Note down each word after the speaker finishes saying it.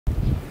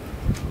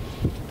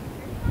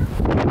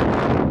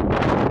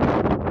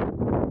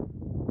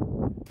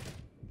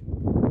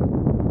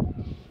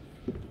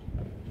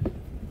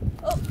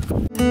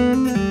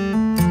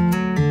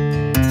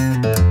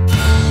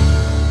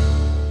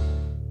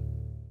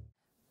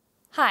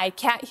Hi,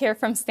 Kat here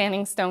from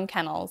Standing Stone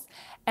Kennels,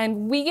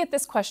 and we get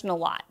this question a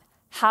lot.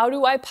 How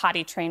do I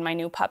potty train my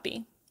new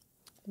puppy?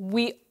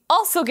 We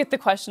also get the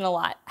question a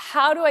lot.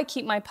 How do I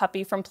keep my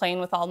puppy from playing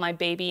with all my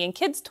baby and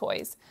kids'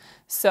 toys?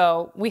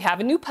 So we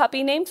have a new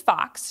puppy named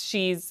Fox.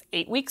 She's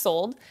 8 weeks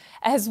old,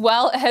 as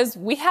well as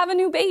we have a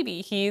new baby.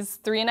 He's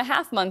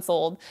 3.5 months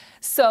old.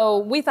 So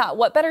we thought,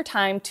 what better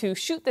time to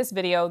shoot this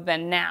video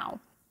than now?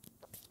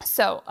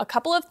 So a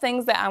couple of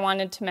things that I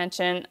wanted to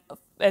mention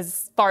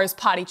as far as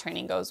potty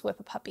training goes with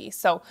a puppy.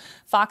 So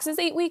Fox is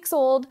 8 weeks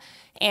old,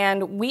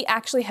 and we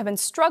actually have been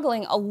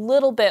struggling a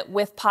little bit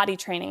with potty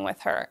training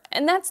with her.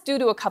 And that's due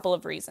to a couple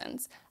of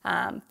reasons.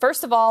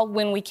 First of all,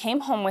 when we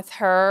came home with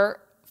her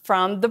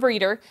from the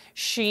breeder,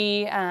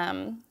 she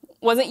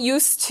wasn't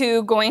used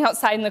to going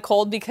outside in the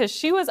cold because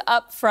she was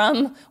up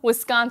from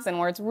Wisconsin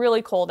where it's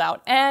really cold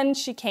out. And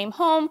she came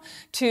home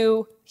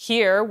to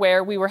here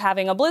where we were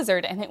having a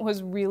blizzard and it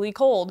was really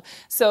cold.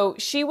 So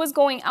she was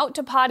going out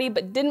to potty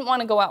but didn't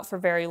want to go out for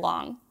very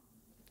long.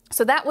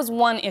 So that was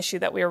one issue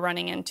that we were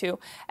running into,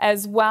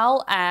 as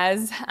well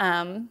as,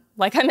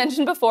 like I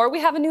mentioned before, we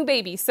have a new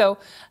baby. So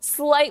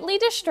slightly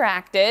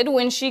distracted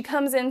when she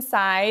comes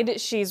inside,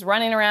 she's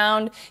running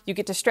around, you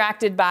get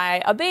distracted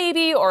by a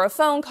baby or a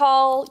phone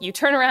call, you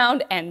turn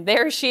around and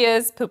there she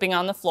is pooping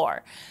on the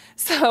floor.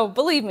 So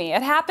believe me,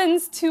 it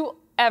happens to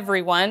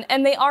everyone,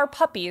 and they are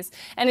puppies,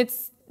 and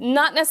it's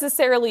not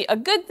necessarily a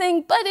good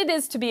thing, but it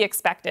is to be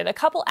expected. A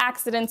couple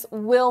accidents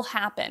will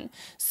happen.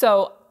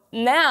 So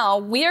now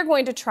we are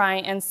going to try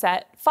and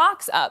set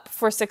Fox up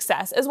for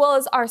success, as well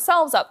as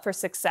ourselves up for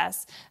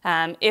success.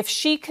 If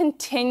she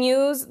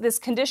continues this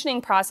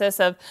conditioning process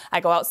of I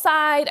go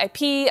outside, I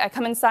pee, I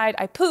come inside,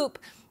 I poop,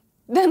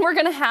 then we're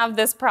going to have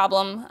this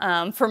problem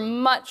for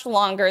much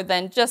longer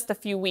than just a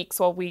few weeks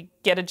while we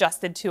get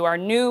adjusted to our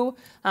new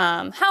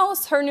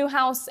house, her new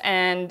house,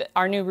 and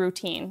our new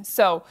routine.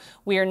 So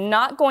we are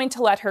not going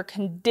to let her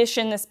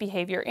condition this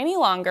behavior any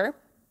longer,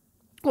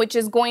 which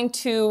is going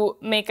to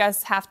make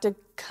us have to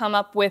come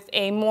up with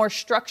a more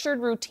structured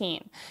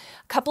routine.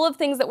 A couple of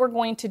things that we're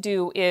going to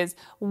do is,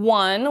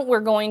 one, we're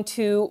going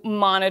to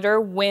monitor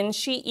when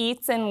she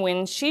eats and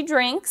when she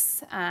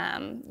drinks.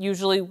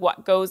 Usually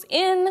what goes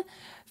in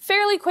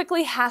fairly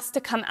quickly has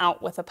to come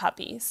out with a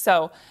puppy.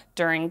 So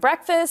during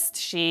breakfast,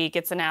 she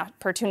gets an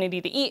opportunity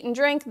to eat and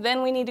drink,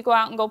 then we need to go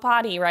out and go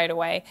potty right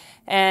away.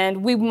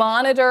 And we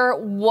monitor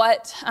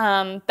what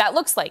that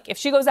looks like. If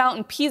she goes out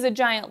and pees a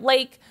giant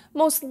lake,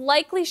 most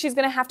likely she's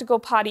gonna have to go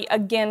potty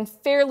again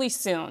fairly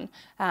soon.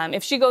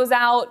 If she goes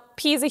out,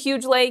 pees a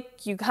huge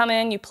lake, you come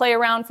in, you play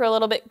around for a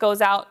little bit,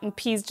 goes out and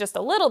pees just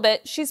a little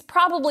bit, she's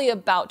probably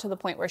about to the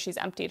point where she's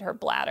emptied her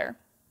bladder.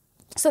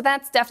 So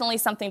that's definitely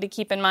something to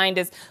keep in mind,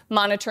 is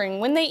monitoring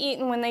when they eat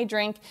and when they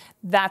drink.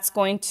 That's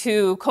going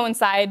to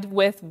coincide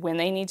with when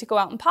they need to go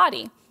out and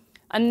potty.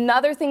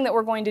 Another thing that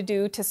we're going to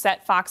do to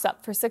set Fox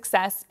up for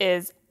success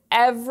is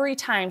every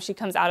time she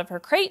comes out of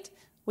her crate,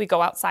 we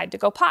go outside to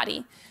go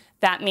potty.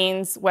 That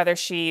means whether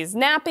she's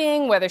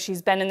napping, whether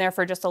she's been in there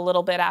for just a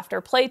little bit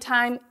after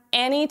playtime,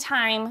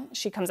 anytime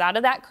she comes out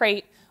of that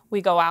crate,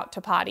 we go out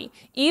to potty,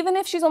 even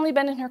if she's only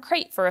been in her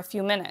crate for a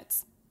few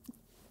minutes.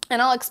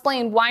 And I'll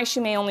explain why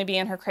she may only be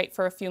in her crate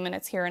for a few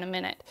minutes here in a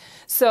minute.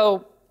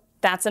 So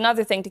that's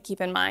another thing to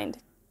keep in mind.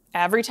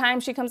 Every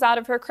time she comes out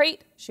of her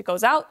crate, she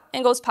goes out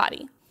and goes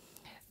potty.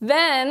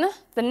 Then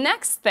the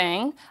next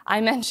thing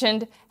I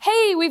mentioned,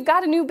 hey, we've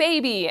got a new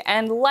baby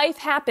and life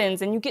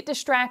happens and you get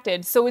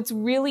distracted. So it's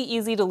really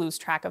easy to lose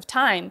track of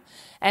time.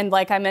 And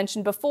like I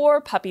mentioned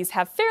before, puppies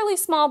have fairly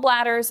small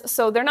bladders,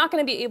 so they're not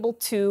going to be able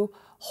to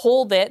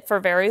hold it for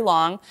very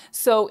long.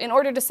 So in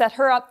order to set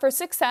her up for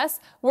success,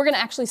 we're going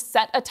to actually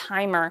set a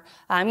timer.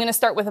 I'm going to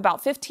start with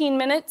about 15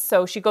 minutes.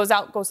 So she goes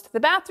out, goes to the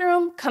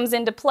bathroom, comes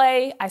into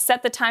play. I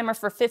set the timer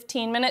for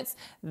 15 minutes.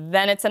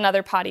 Then it's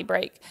another potty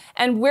break.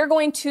 And we're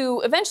going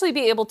to eventually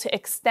be able to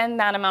extend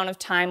that amount of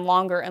time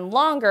longer and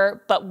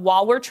longer. But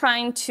while we're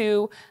trying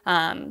to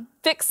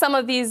fix some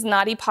of these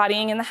naughty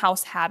pottying in the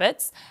house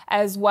habits,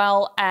 as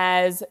well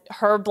as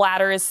her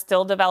bladder is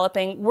still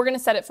developing, we're going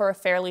to set it for a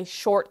fairly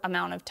short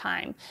amount of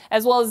time.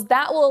 As well as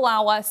that will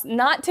allow us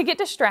not to get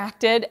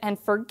distracted and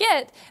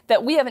forget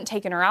that we haven't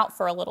taken her out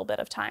for a little bit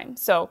of time.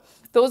 So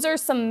those are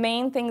some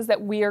main things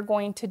that we are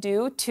going to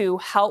do to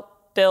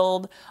help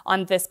build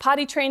on this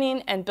potty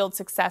training and build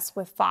success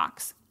with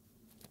Fox.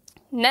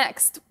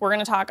 Next, we're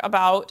going to talk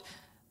about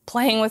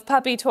playing with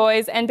puppy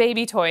toys and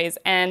baby toys,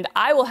 and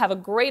I will have a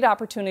great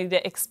opportunity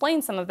to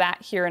explain some of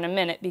that here in a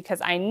minute, because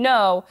I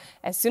know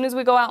as soon as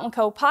we go out and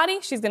go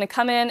potty, she's going to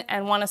come in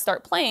and want to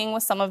start playing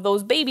with some of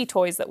those baby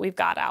toys that we've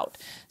got out.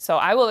 So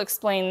I will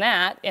explain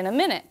that in a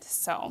minute.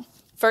 So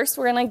first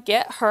we're going to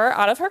get her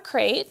out of her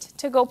crate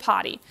to go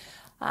potty.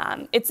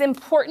 It's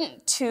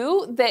important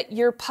too that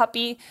your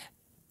puppy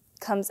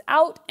comes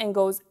out and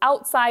goes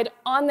outside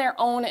on their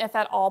own if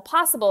at all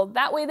possible.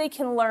 That way they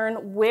can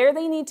learn where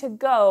they need to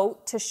go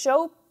to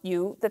show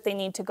you that they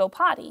need to go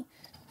potty.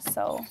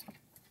 So,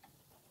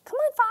 come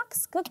on,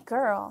 Fox, good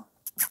girl.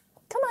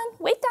 Come on,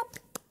 wake up,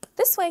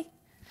 this way.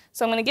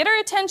 So I'm gonna get her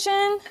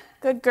attention,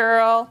 good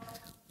girl.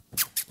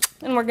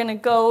 And we're gonna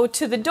go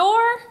to the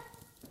door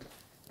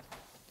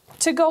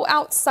to go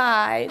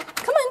outside.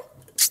 Come on.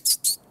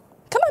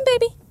 Come on,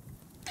 baby.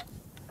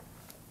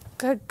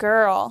 Good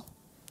girl.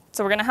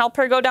 So we're gonna help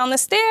her go down the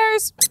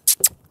stairs.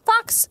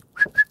 Fox.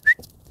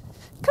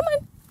 Come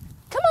on.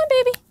 Come on,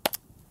 baby.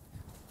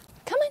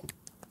 Come on.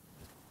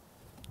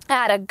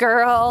 Atta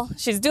girl.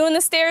 She's doing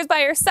the stairs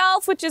by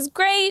herself, which is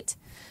great.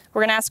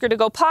 We're gonna ask her to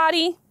go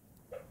potty.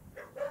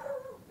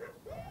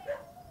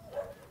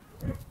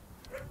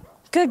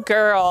 Good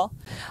girl.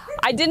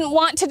 I didn't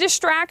want to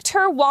distract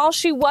her while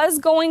she was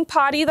going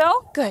potty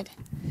though. Good.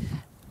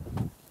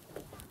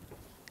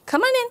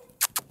 Come on in.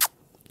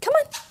 Come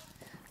on.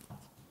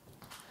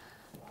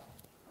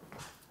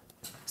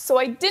 So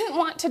I didn't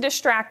want to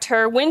distract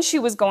her when she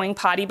was going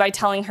potty by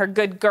telling her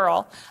good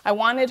girl. I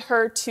wanted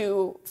her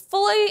to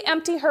fully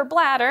empty her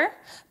bladder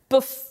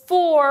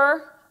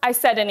before I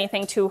said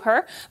anything to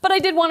her, but I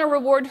did want to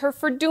reward her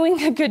for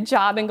doing a good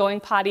job in going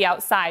potty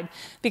outside,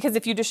 because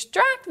if you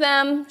distract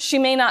them, she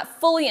may not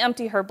fully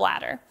empty her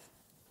bladder.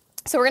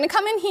 So we're going to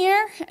come in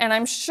here, and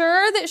I'm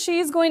sure that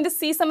she's going to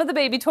see some of the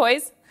baby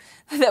toys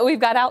that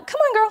we've got out.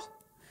 Come on, girl.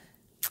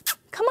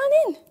 Come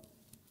on in.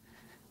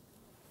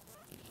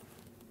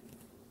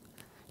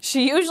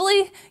 She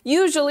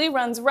usually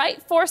runs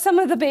right for some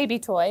of the baby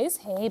toys.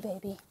 Hey,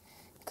 baby.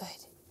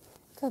 Good.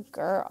 Good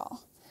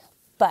girl.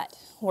 But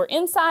we're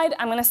inside.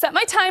 I'm gonna set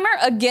my timer.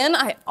 Again,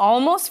 I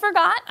almost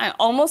forgot. I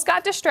almost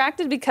got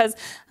distracted because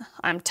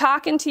I'm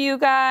talking to you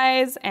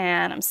guys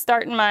and I'm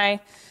starting my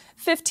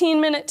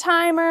 15-minute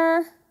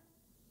timer.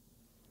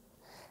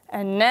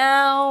 And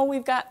now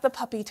we've got the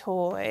puppy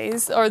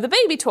toys, or the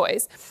baby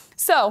toys.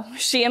 So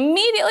she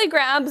immediately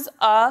grabs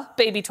a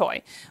baby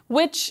toy,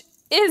 which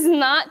is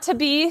not to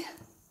be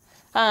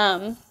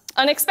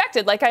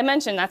unexpected. Like I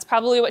mentioned, that's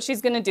probably what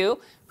she's gonna do.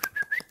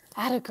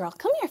 Atta girl,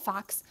 come here,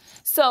 Fox.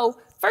 So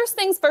first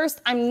things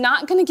first, I'm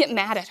not gonna get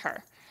mad at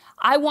her.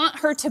 I want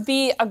her to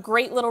be a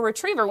great little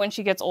retriever when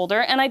she gets older,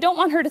 and I don't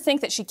want her to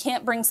think that she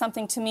can't bring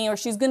something to me, or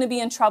she's gonna be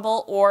in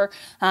trouble, or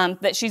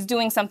that she's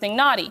doing something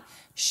naughty.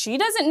 She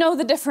doesn't know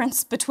the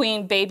difference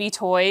between baby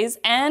toys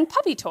and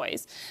puppy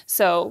toys.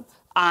 So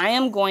I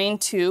am going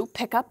to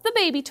pick up the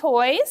baby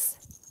toys.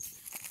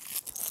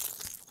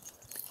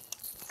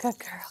 Good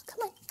girl,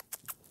 come on.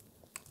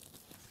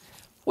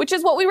 Which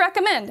is what we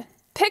recommend.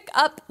 Pick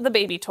up the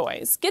baby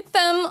toys. Get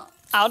them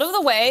out of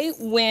the way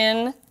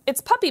when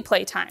it's puppy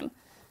playtime.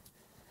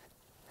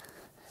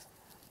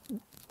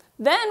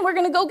 Then we're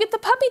gonna go get the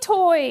puppy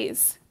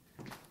toys.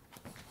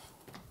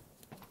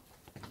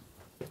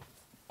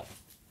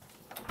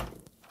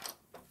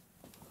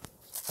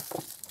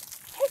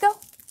 Here you go.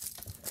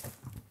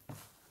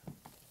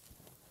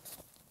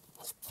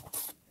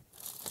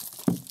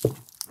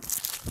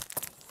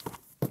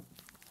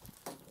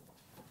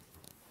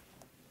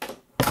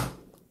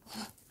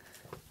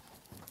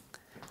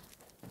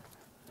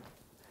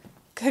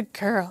 Good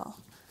girl.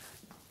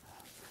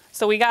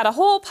 So we got a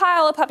whole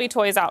pile of puppy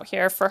toys out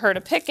here for her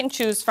to pick and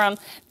choose from.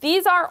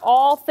 These are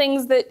all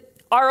things that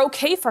are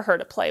okay for her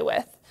to play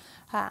with.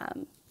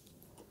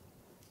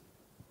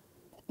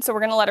 So we're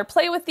gonna let her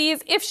play with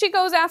these. If she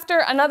goes after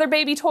another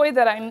baby toy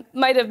that I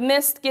might have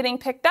missed getting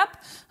picked up,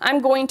 I'm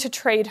going to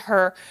trade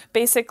her,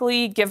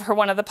 basically give her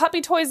one of the puppy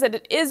toys that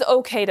it is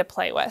okay to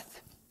play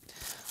with.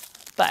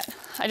 But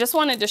I just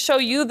wanted to show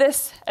you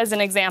this as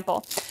an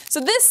example. So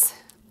this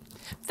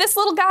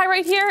little guy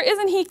right here,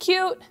 isn't he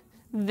cute?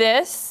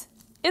 This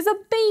is a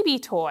baby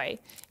toy.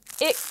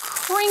 It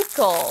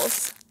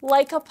crinkles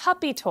like a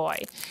puppy toy.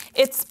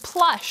 It's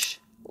plush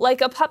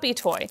like a puppy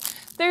toy.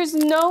 There's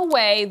no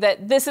way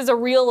that this is a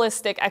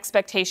realistic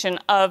expectation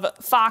of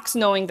Fox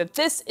knowing that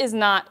this is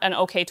not an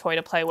okay toy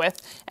to play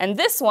with. And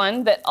this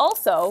one that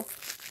also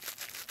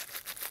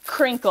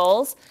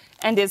crinkles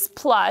and is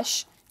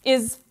plush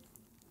is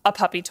a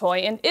puppy toy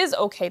and is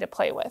okay to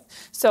play with.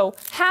 So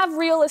have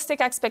realistic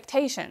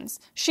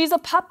expectations. She's a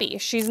puppy.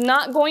 She's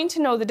not going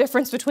to know the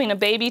difference between a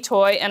baby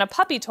toy and a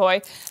puppy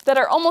toy that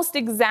are almost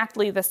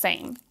exactly the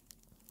same.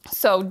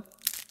 So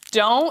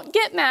don't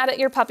get mad at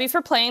your puppy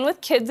for playing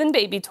with kids and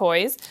baby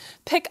toys.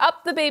 Pick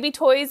up the baby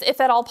toys if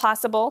at all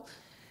possible,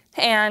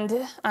 and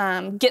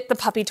get the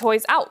puppy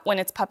toys out when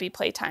it's puppy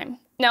playtime.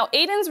 Now,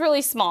 Aiden's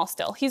really small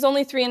still. He's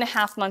only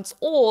 3.5 months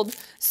old,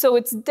 so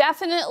it's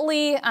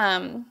definitely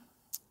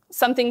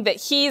something that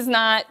he's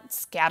not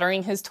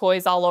scattering his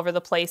toys all over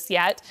the place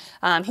yet.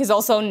 He's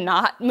also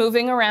not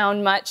moving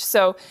around much,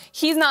 so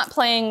he's not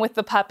playing with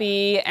the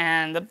puppy,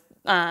 and the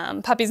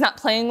puppy's not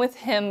playing with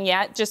him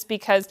yet, just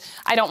because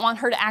I don't want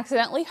her to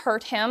accidentally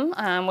hurt him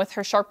with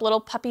her sharp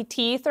little puppy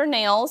teeth or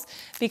nails,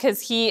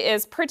 because he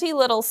is pretty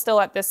little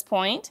still at this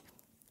point.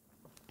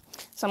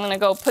 So I'm gonna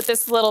go put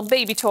this little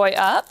baby toy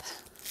up.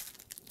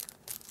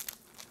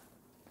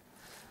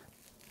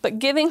 But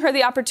giving her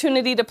the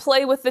opportunity to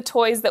play with the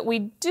toys that we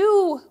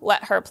do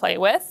let her play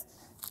with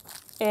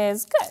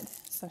is good.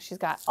 So she's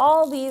got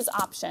all these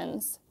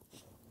options.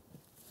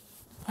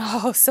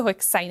 Oh, so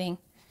exciting.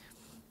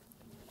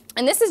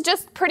 And this is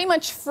just pretty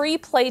much free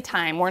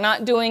playtime. We're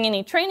not doing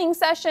any training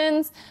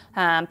sessions.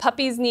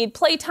 Puppies need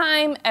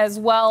playtime as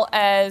well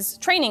as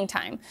training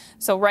time.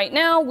 So right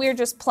now we're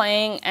just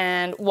playing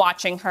and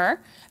watching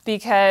her,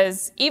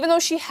 because even though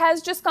she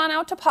has just gone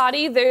out to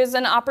potty, there's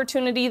an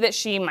opportunity that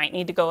she might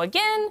need to go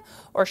again,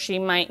 or she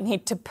might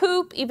need to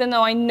poop, even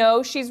though I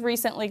know she's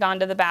recently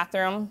gone to the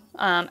bathroom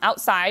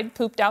outside,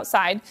 pooped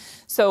outside.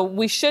 So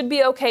we should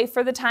be okay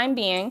for the time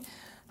being.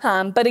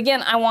 But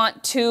again, I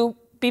want to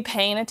be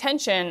paying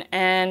attention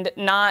and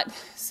not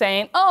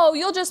saying, oh,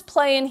 you'll just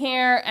play in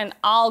here and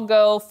I'll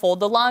go fold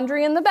the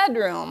laundry in the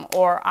bedroom,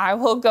 or I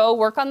will go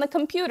work on the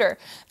computer,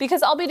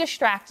 because I'll be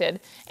distracted.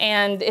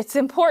 And it's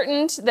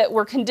important that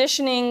we're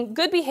conditioning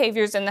good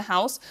behaviors in the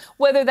house,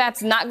 whether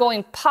that's not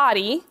going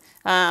potty,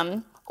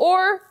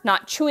 or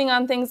not chewing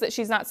on things that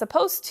she's not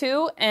supposed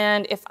to.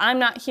 And if I'm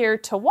not here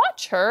to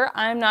watch her,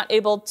 I'm not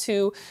able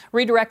to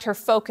redirect her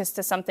focus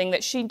to something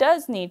that she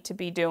does need to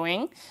be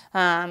doing,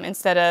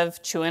 instead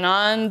of chewing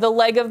on the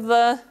leg of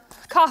the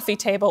coffee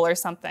table or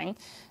something.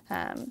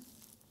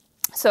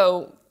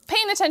 So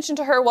paying attention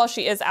to her while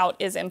she is out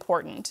is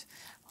important.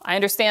 I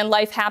understand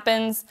life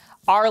happens,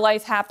 our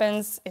life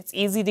happens, it's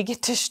easy to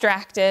get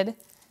distracted,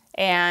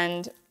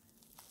 and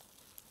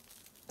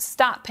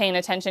stop paying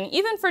attention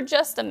even for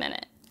just a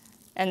minute.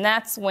 And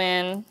that's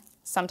when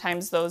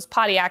sometimes those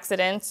potty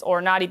accidents or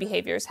naughty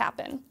behaviors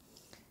happen.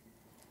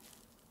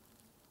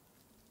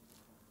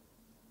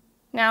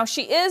 Now,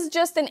 she is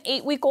just an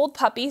 8-week-old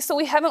puppy, so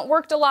we haven't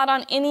worked a lot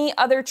on any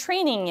other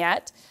training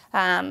yet.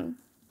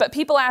 But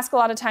people ask a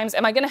lot of times,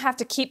 am I going to have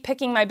to keep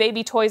picking my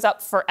baby toys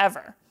up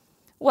forever?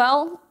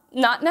 Well,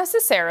 not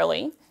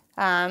necessarily.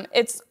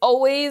 It's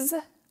always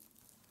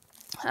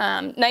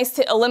nice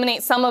to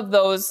eliminate some of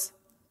those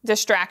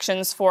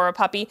distractions for a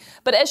puppy,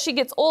 but as she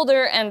gets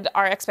older and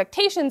our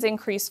expectations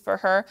increase for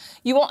her,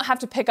 you won't have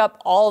to pick up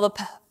all the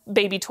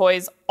baby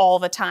toys all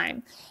the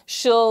time.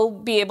 She'll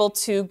be able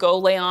to go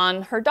lay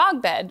on her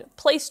dog bed,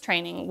 place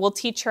training. We'll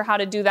teach her how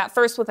to do that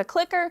first with a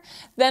clicker,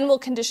 then we'll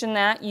condition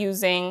that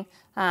using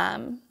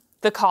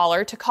the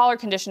collar to collar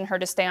condition her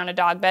to stay on a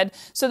dog bed,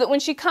 so that when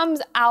she comes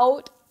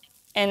out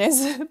and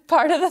is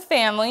part of the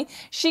family,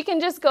 she can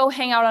just go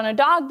hang out on a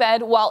dog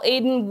bed while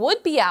Aiden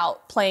would be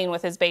out playing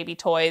with his baby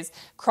toys,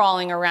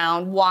 crawling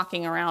around,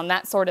 walking around,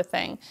 that sort of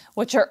thing,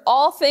 which are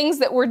all things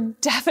that we're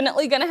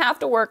definitely gonna have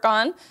to work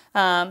on.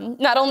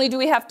 Not only do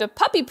we have to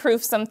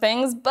puppy-proof some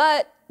things,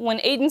 but when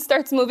Aiden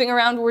starts moving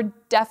around, we're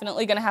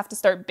definitely gonna have to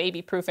start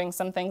baby-proofing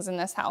some things in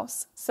this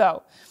house.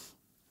 So,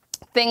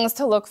 things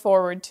to look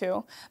forward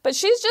to. But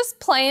she's just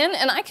playing,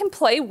 and I can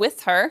play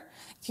with her.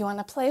 If you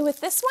wanna play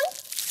with this one?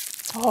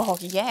 Oh,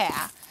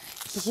 yeah,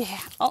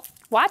 yeah. Oh,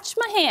 watch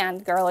my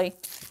hand, girlie.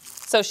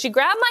 So she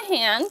grabbed my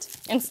hand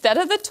instead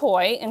of the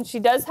toy, and she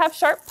does have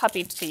sharp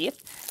puppy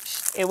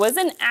teeth. It was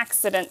an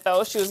accident,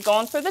 though. She was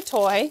going for the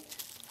toy.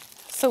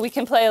 So we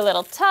can play a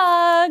little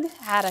tug.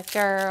 Atta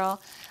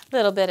girl.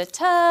 Little bit of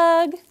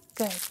tug.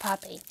 Good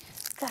puppy.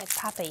 Good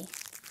puppy.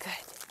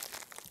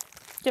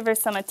 Good. Give her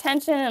some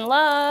attention and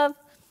love.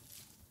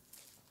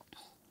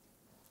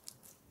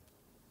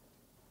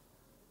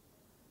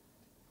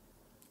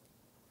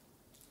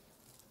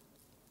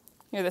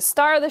 You're the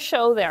star of the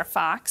show there,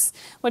 Fox.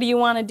 What do you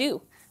want to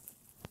do?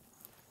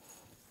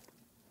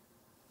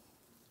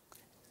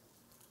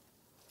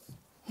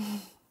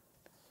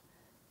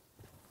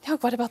 Oh,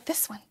 what about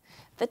this one?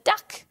 The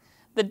duck.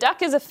 The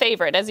duck is a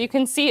favorite. As you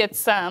can see,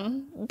 it's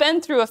been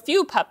through a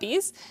few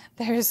puppies.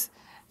 There's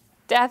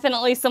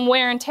definitely some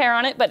wear and tear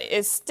on it, but it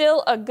is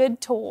still a good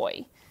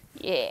toy.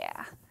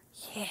 Yeah,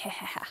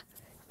 yeah.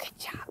 Good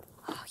job.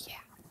 Oh, yeah.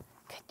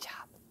 Good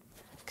job.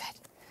 Good.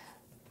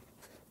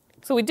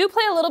 So we do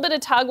play a little bit of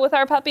tug with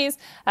our puppies.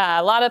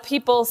 A lot of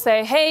people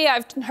say, hey,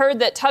 I've heard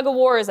that tug of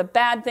war is a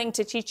bad thing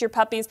to teach your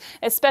puppies,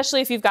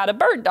 especially if you've got a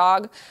bird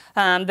dog,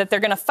 that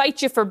they're gonna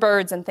fight you for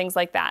birds and things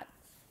like that.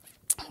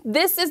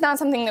 This is not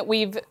something that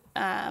we've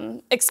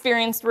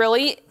experienced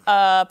really,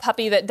 a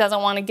puppy that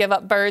doesn't want to give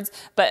up birds,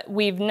 but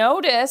we've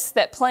noticed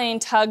that playing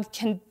tug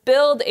can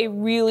build a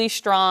really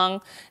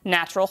strong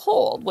natural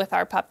hold with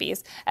our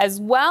puppies, as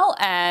well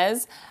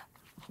as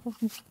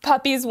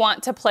puppies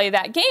want to play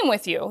that game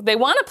with you. They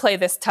want to play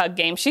this tug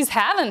game. She's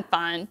having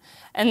fun.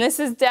 And this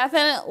is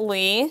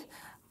definitely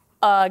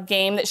a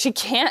game that she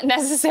can't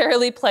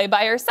necessarily play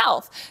by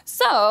herself.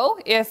 So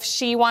if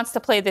she wants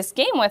to play this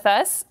game with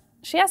us,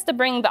 she has to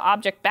bring the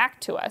object back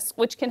to us,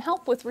 which can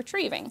help with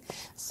retrieving.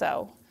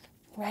 So,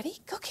 ready?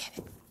 Go get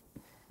it.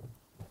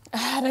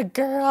 Atta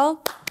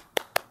girl.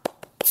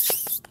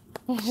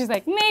 She's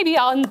like, maybe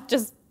I'll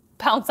just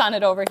pounce on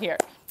it over here.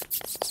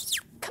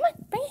 Come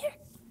on, bring it here.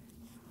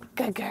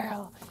 Good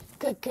girl,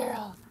 good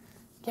girl.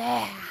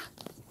 Yeah,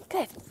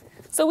 good.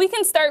 So we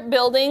can start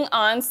building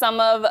on some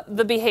of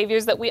the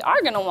behaviors that we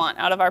are gonna want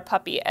out of our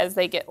puppy as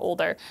they get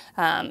older.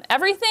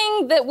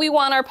 Everything that we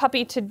want our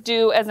puppy to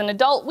do as an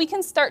adult, we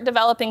can start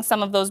developing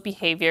some of those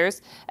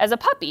behaviors as a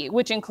puppy,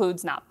 which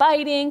includes not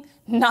biting,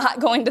 not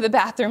going to the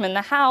bathroom in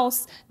the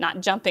house,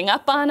 not jumping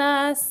up on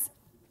us.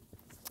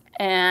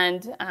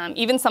 and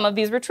even some of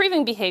these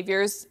retrieving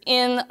behaviors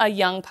in a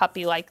young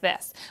puppy like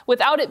this,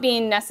 without it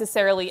being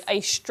necessarily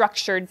a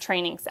structured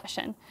training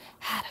session.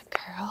 Atta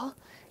girl,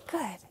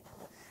 good,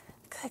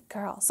 good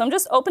girl. So I'm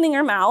just opening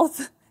her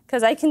mouth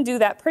because I can do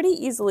that pretty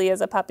easily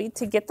as a puppy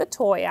to get the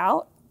toy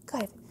out.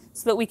 Good,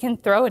 so that we can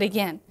throw it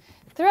again.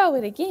 Throw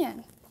it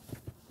again.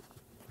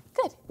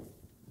 Good.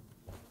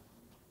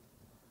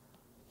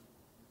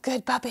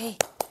 Good puppy.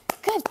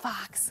 Good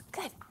fox.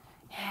 Good.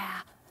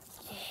 Yeah.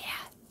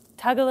 Yeah.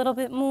 Tug a little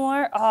bit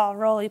more. Oh,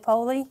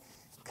 roly-poly.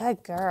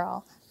 Good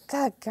girl.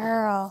 Good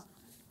girl.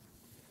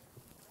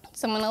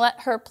 So I'm going to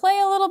let her play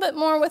a little bit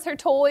more with her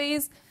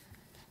toys.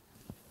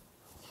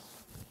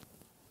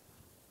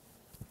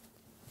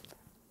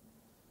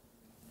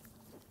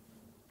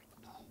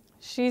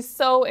 She's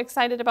so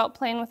excited about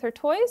playing with her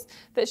toys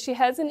that she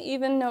hasn't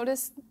even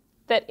noticed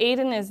that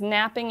Aiden is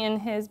napping in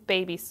his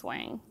baby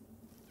swing.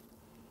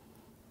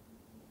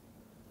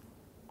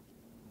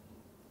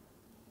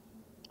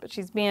 But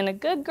she's being a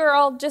good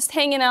girl, just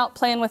hanging out,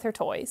 playing with her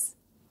toys.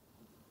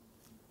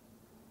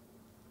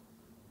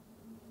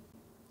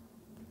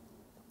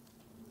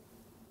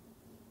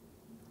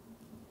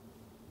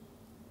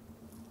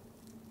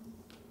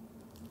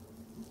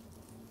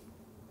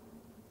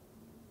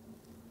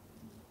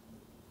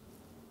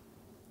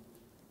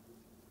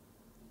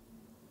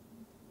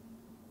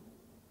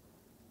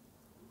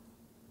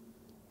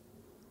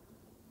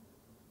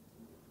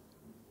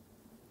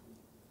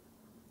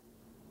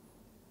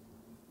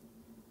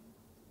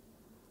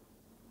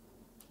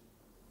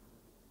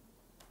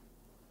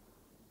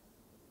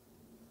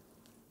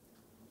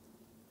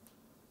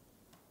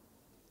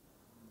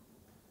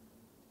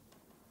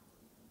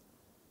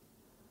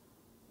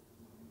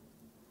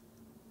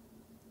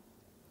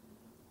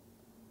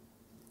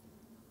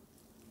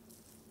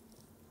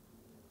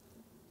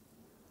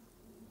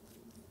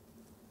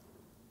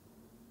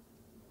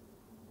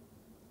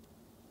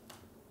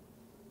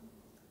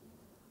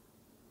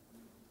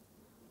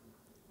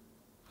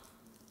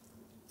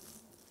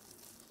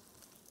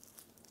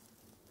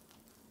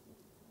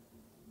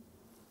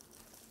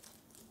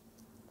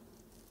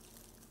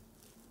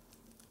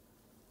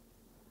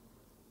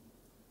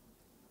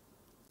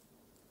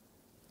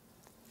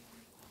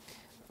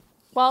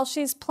 While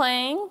she's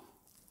playing,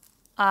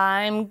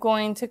 I'm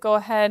going to go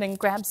ahead and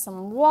grab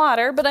some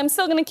water, but I'm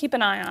still going to keep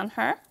an eye on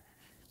her.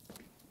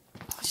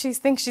 She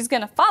thinks she's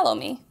going to follow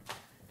me.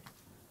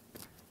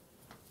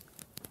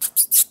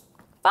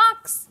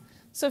 Fox.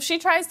 So if she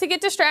tries to get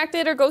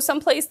distracted or go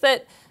someplace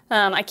that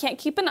I can't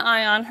keep an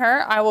eye on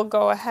her, I will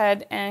go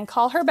ahead and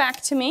call her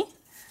back to me.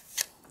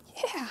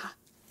 Yeah.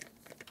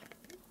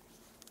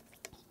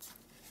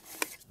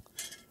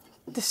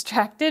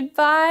 Distracted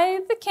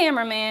by the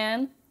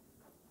cameraman.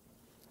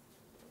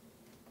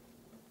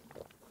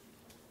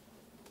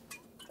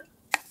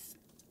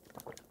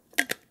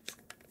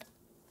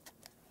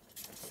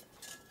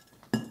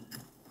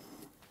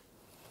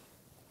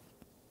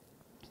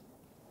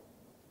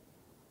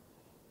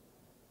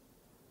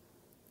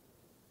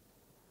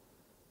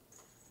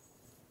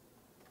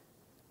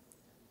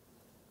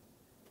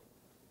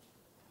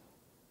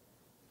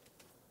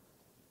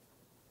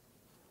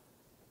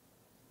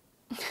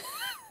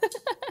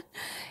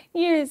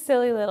 You're a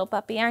silly little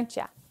puppy, aren't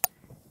ya?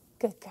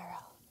 Good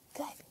girl.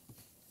 Good.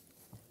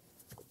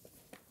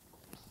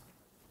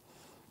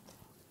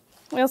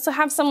 We also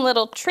have some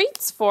little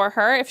treats for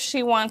her. If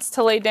she wants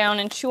to lay down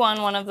and chew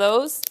on one of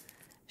those,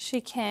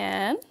 she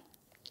can.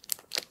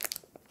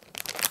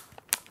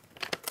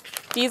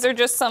 These are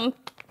just some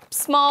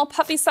small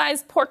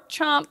puppy-sized pork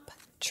chomp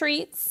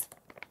treats.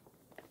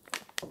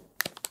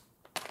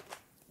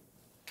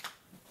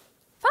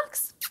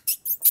 Fox.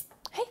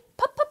 Hey,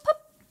 pup, pup, pup.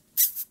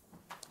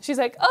 She's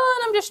like, oh,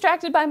 and I'm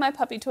distracted by my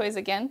puppy toys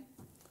again.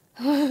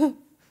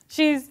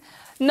 She's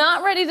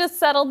not ready to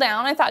settle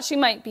down. I thought she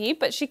might be,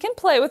 but she can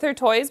play with her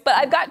toys. But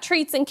I've got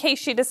treats in case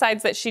she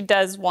decides that she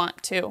does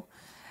want to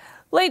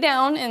lay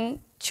down and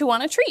chew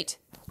on a treat.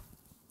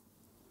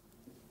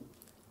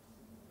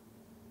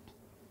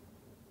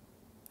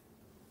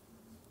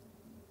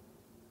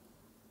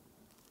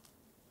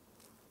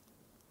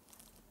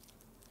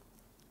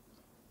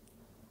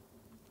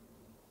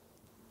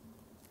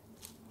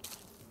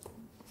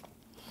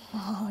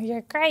 Oh,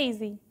 you're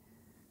crazy.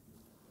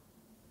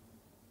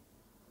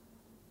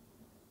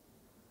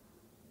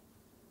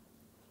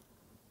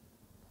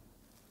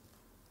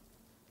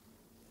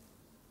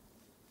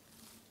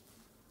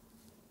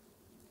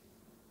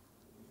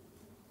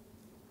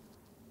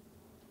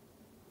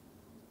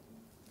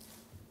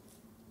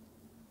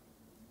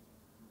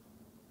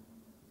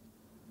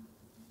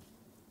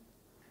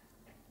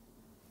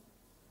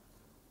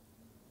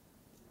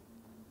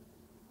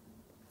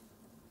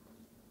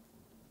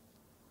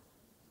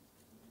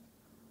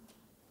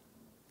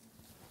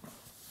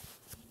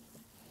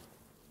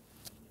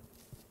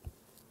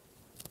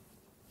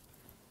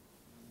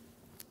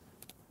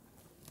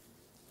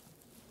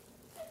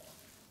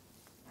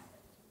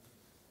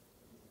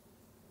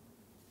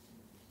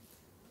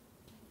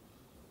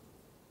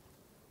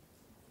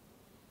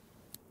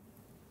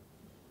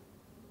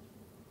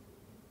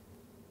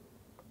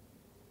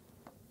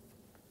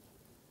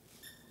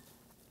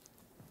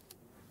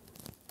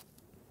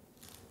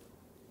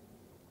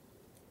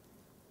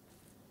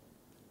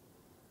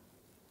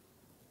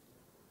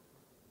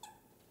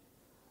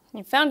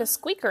 You found a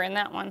squeaker in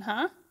that one,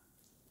 huh?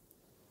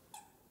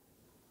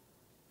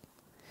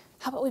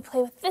 How about we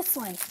play with this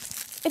one?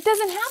 It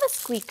doesn't have a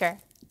squeaker.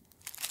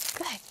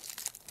 Good.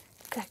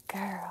 Good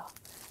girl.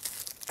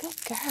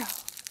 Good girl.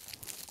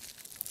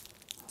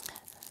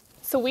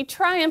 So we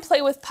try and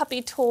play with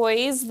puppy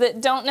toys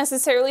that don't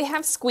necessarily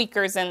have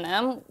squeakers in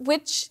them,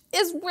 which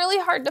is really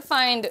hard to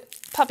find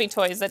puppy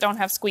toys that don't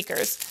have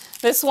squeakers.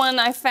 This one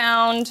I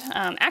found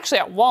actually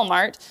at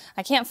Walmart.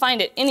 I can't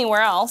find it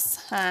anywhere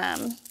else,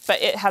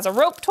 but it has a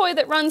rope toy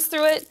that runs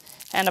through it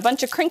and a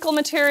bunch of crinkle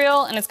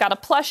material, and it's got a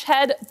plush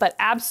head, but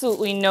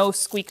absolutely no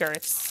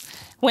squeakers.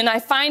 When I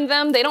find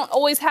them, they don't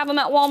always have them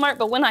at Walmart,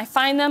 but when I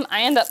find them,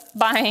 I end up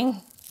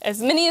buying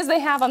as many as they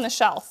have on the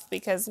shelf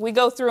because we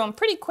go through them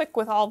pretty quick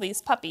with all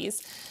these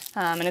puppies,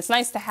 and it's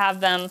nice to have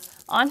them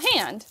on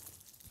hand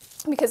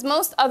because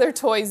most other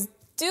toys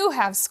do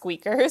have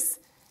squeakers,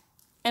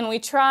 and we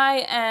try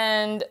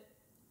and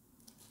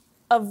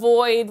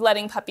avoid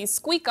letting puppies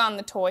squeak on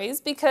the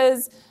toys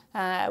because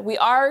we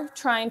are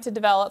trying to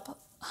develop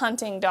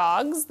hunting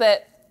dogs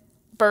that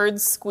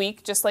birds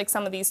squeak just like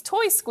some of these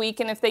toys squeak,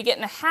 and if they get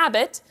in a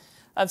habit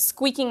of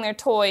squeaking their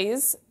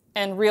toys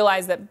and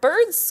realize that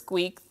birds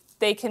squeak,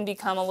 they can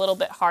become a little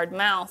bit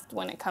hard-mouthed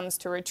when it comes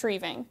to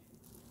retrieving.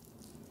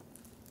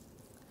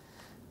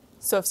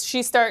 So if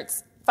she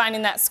starts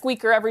finding that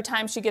squeaker every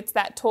time she gets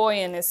that toy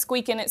and is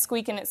squeaking it,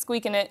 squeaking it,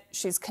 squeaking it,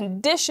 she's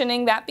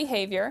conditioning that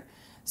behavior.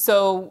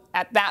 So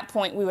at that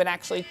point, we would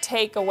actually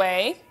take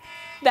away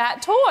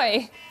that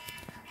toy.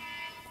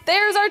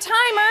 There's our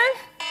timer.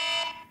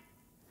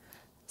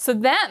 So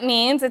that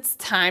means it's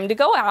time to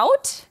go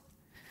out.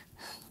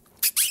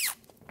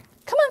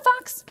 Come on,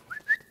 Fox.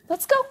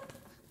 Let's go.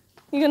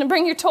 You gonna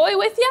bring your toy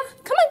with you?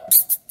 Come on.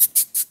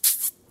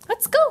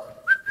 Let's go.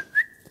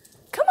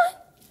 Come on.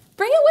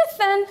 Bring it with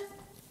then.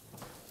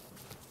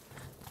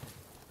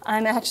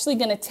 I'm actually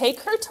gonna take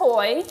her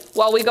toy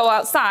while we go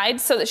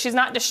outside so that she's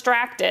not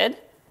distracted.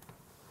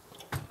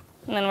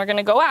 And then we're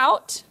gonna go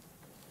out.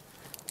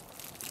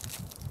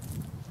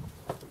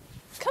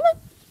 Come on.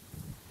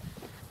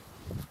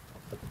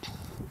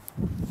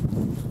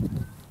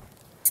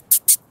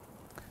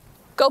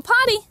 Go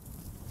potty.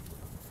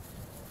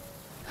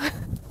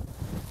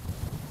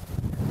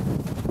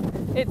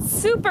 It's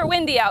super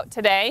windy out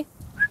today.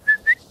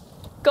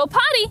 Go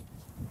potty.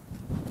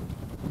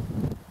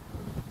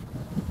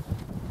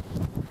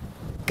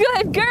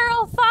 Good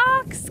girl,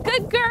 Fox.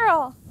 Good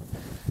girl.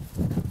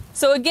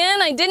 So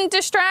again, I didn't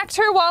distract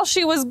her while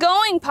she was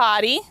going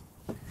potty.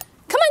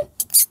 Come on.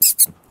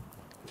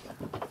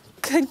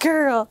 Good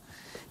girl.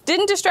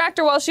 Didn't distract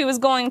her while she was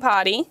going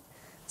potty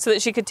so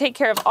that she could take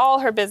care of all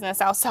her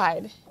business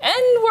outside.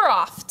 And we're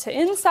off to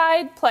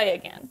inside play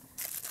again.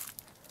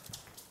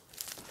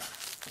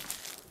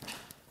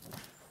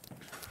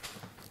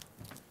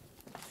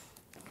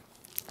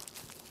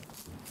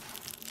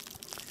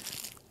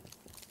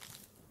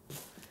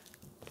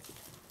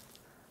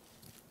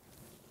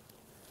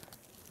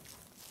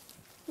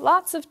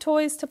 Lots of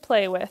toys to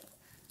play with.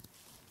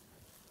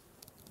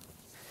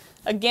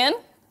 Again,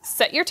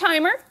 set your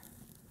timer.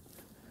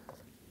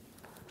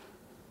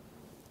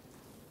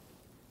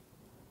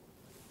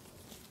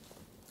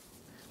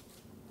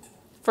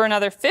 For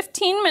another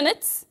 15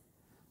 minutes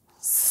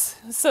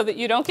so that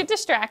you don't get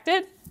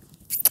distracted.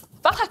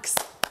 Fox.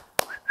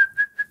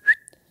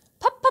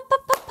 Pop, pop,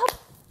 pop, pop, pop.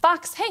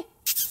 Fox, hey.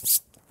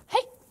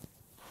 Hey.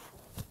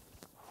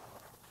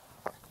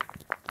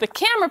 The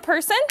camera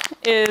person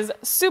is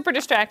super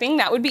distracting.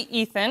 That would be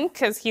Ethan,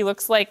 because he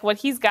looks like what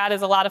he's got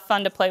is a lot of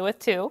fun to play with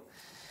too.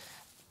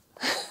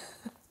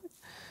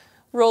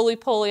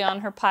 Roly-poly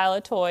on her pile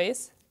of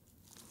toys.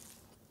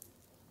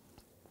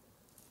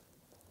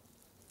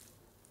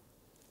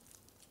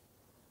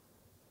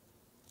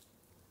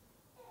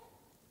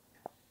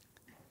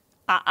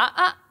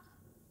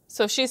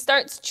 So she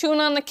starts chewing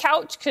on the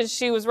couch because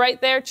she was right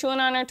there chewing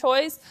on her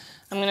toys.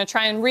 I'm going to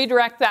try and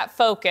redirect that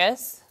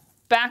focus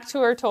back to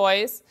her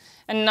toys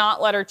and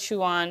not let her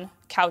chew on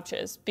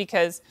couches,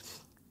 because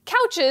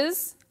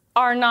couches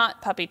are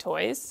not puppy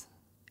toys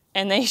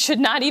and they should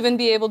not even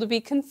be able to be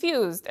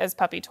confused as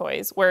puppy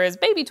toys, whereas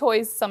baby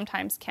toys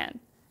sometimes can.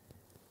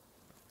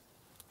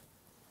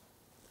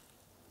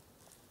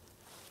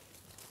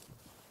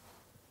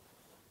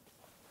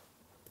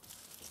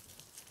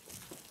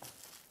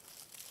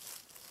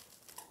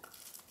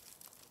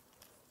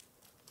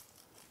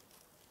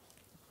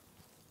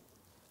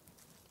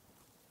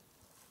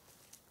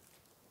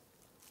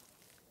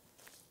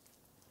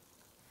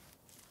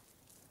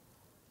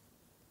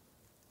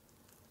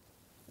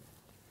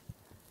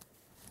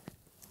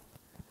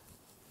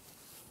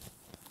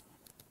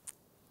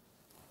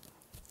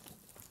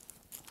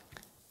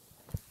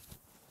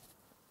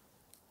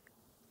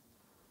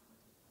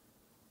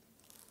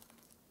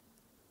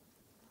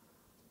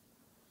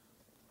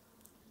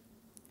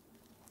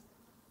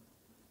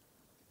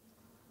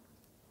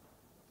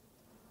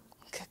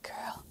 Good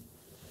girl.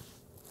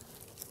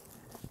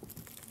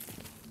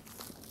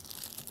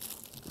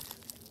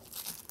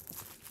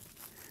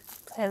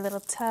 Play a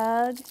little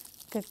tug.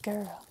 Good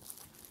girl.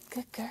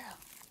 Good girl.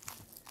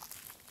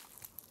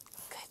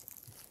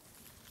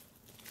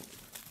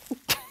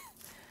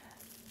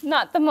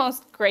 Not the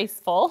most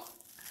graceful,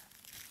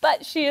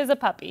 but she is a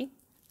puppy,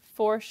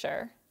 for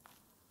sure.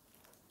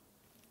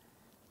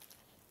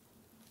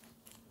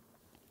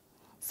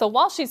 So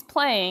while she's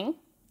playing,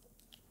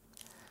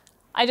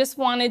 I just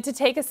wanted to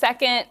take a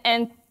second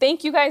and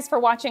thank you guys for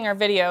watching our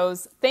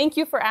videos. Thank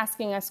you for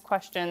asking us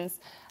questions.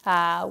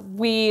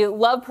 We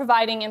love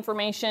providing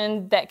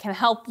information that can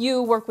help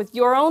you work with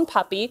your own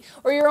puppy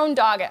or your own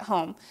dog at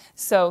home.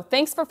 So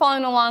thanks for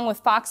following along with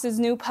Fox's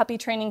new puppy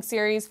training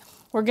series.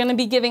 We're going to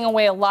be giving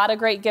away a lot of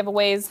great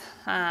giveaways.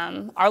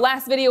 Our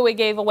last video we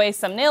gave away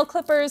some nail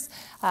clippers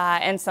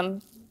and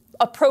some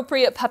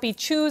appropriate puppy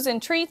chews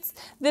and treats.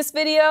 This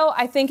video,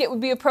 I think it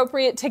would be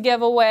appropriate to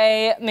give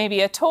away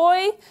maybe a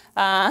toy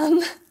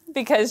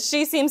because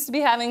she seems to be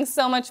having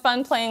so much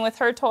fun playing with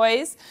her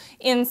toys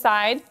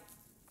inside.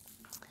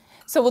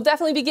 So we'll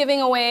definitely be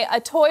giving away a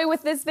toy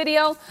with this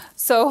video.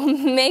 So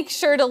make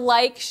sure to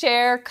like,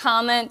 share,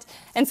 comment,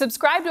 and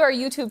subscribe to our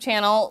YouTube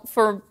channel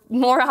for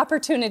more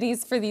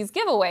opportunities for these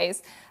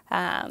giveaways.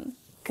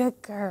 Good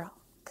girl,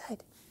 good.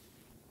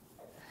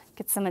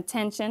 Get some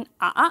attention.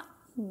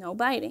 No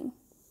biting.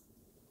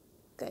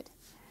 Good.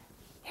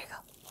 Here you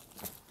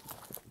go.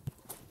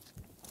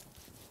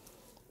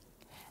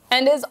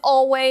 And as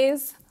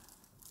always,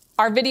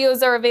 our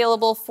videos are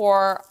available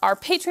for our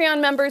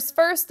Patreon members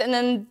first, and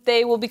then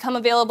they will become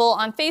available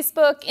on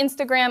Facebook,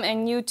 Instagram,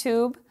 and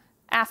YouTube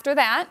after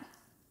that.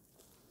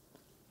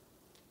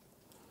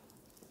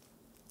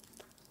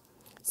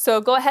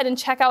 So go ahead and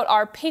check out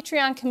our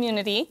Patreon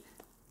community.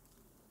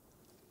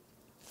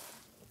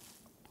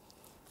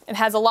 It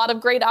has a lot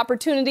of great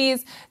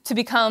opportunities to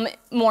become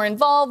more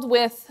involved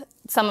with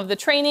some of the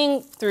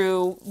training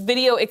through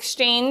video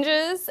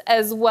exchanges,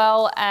 as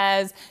well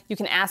as you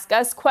can ask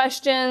us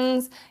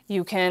questions,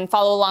 you can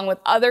follow along with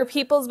other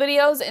people's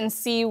videos and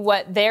see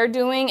what they're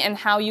doing and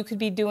how you could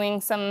be doing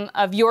some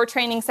of your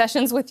training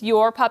sessions with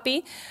your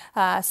puppy.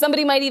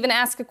 Somebody might even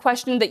ask a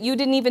question that you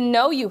didn't even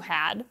know you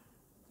had.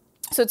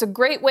 So it's a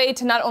great way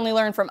to not only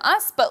learn from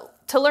us,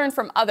 but to learn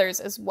from others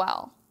as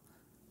well.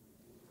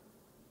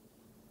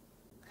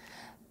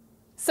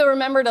 So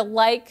remember to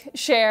like,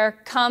 share,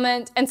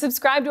 comment, and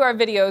subscribe to our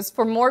videos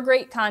for more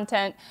great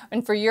content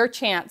and for your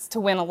chance to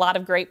win a lot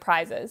of great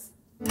prizes.